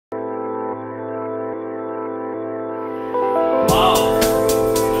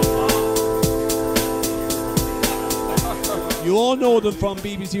all know them from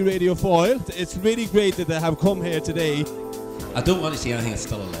BBC Radio Foyle. It's really great that they have come here today. I don't want to see anything that's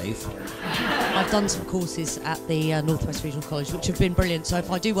still alive. I've done some courses at the North West Regional College, which have been brilliant, so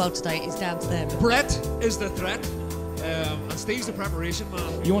if I do well today, it's down to them. Brett is the threat, and Steve's the preparation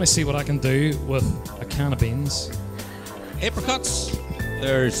man. You want to see what I can do with a can of beans? Apricots.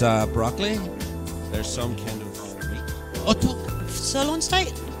 There's broccoli. There's some kind of meat. Oh, sirloin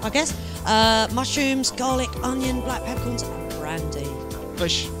steak, I guess. Mushrooms, garlic, onion, black peppercorns, and brandy.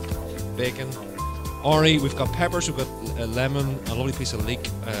 Fish, bacon. Ori, we've got peppers, we've got a lemon, a lovely piece of leek,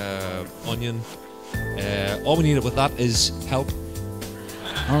 onion. All we need with that is help.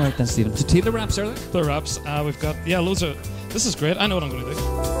 All right then, Stephen. To tailor wraps, are there? The wraps. We've got, loads of. This is great. I know what I'm going to do.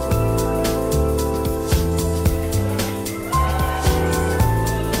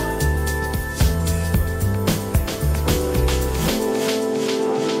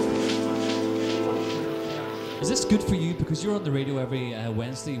 Is this good for you? Because you're on the radio every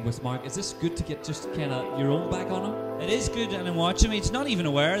Wednesday with Mark. Is this good to get just kind of your own back on him? It is good, and I'm watching him. He's not even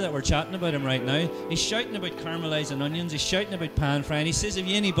aware that we're chatting about him right now. He's shouting about caramelising onions. He's shouting about pan frying. He says, have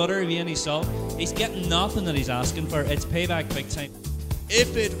you any butter? Have you any salt? He's getting nothing that he's asking for. It's payback big time.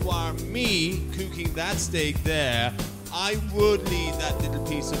 If it were me cooking that steak there, I would leave that little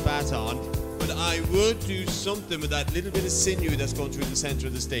piece of fat on, but I would do something with that little bit of sinew that's going through the centre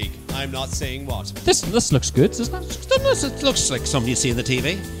of the steak. I'm not saying what. This looks good, doesn't it? It looks like something you see on the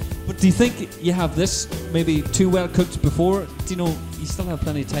TV. But do you think you have this maybe too well cooked before? Do you know you still have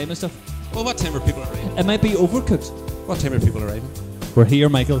plenty of time and stuff? Well, what time are people arriving? It might be overcooked. What time are people arriving? We're here,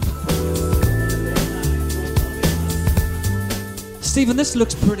 Michael. Stephen, this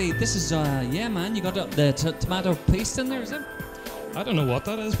looks pretty. This is, yeah, man. You got the tomato paste in there, is it? I don't know what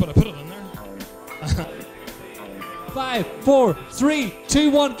that is, but I put it in there. 5, 4, 3, 2,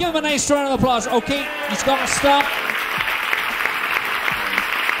 1. Give him a nice round of applause. Okay, he's got to stop.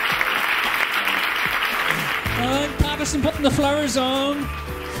 And Patterson putting the flowers on.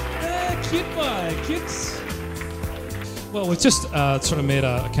 Cute boy, cute. Well, we just sort of made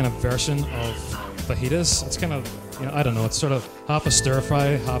a kind of version of fajitas. It's kind of, I don't know, it's sort of half a stir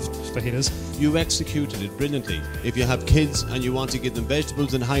fry, half fajitas. You executed it brilliantly. If you have kids and you want to give them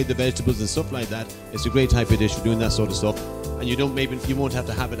vegetables and hide the vegetables and stuff like that, it's a great type of dish for doing that sort of stuff. And you won't have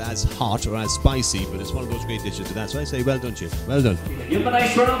to have it as hot or as spicy, but it's one of those great dishes to that. So I say, well done, Chip. Well done. Give him a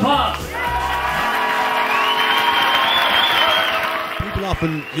nice round of applause. People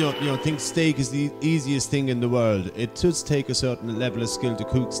often, think steak is the easiest thing in the world. It does take a certain level of skill to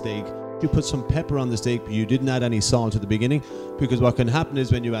cook steak. You put some pepper on the steak, but you didn't add any salt at the beginning, because what can happen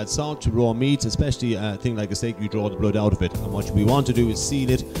is when you add salt to raw meats, especially a thing like a steak, you draw the blood out of it. And what we want to do is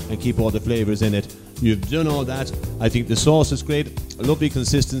seal it and keep all the flavours in it. You've done all that. I think the sauce is great, a lovely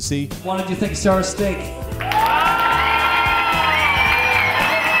consistency. What did you think, Sarah's steak?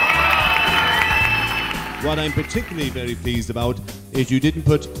 What I'm particularly very pleased about is you didn't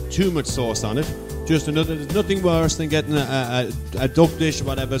put too much sauce on it. There's nothing worse than getting a duck dish or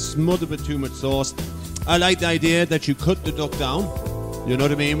whatever smothered with too much sauce. I like the idea that you cut the duck down, you know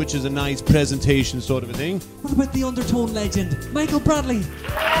what I mean, which is a nice presentation sort of a thing. What about the undertone legend, Michael Bradley?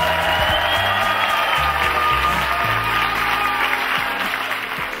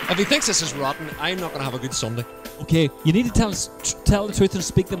 If he thinks this is rotten, I'm not going to have a good Sunday. Okay, you need to tell the truth and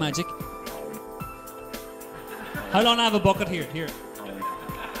speak the magic. How long I have a bucket here? Here.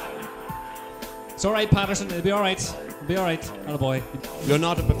 It's all right, Patterson. It'll be all right. It'll be all right. Attaboy. You're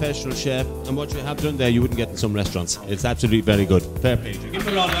not a professional chef, and what you have done there, you wouldn't get in some restaurants. It's absolutely very good. Fair play. Give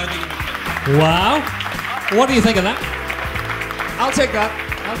it a round. Wow. What do you think of that? I'll take that.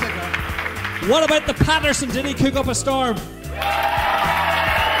 What about the Patterson? Did he cook up a storm?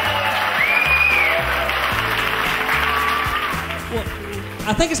 Well,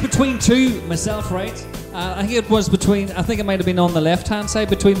 I think it's between two, myself, right? I think it might have been on the left-hand side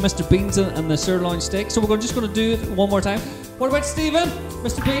between Mr. Beans and the sirloin steak. So we're just going to do it one more time. What about Stephen?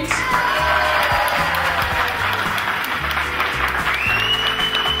 Mr. Beans?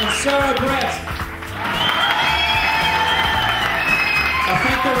 And Sarah Brett. I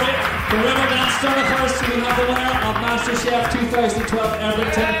think the river dance started first. We have the winner of Masterchef 2012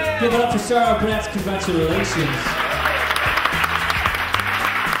 Everton. Give it up for Sarah Brett. Congratulations.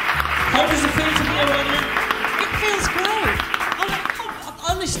 How does it feel to be a winner? It feels great.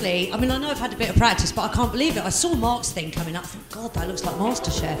 Honestly, I know I've had a bit of practice, but I can't believe it. I saw Mark's thing coming up. I thought, God, that looks like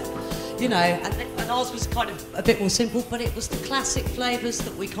Masterchef. And ours was kind of a bit more simple, but it was the classic flavours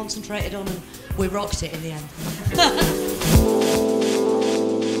that we concentrated on, and we rocked it in the end.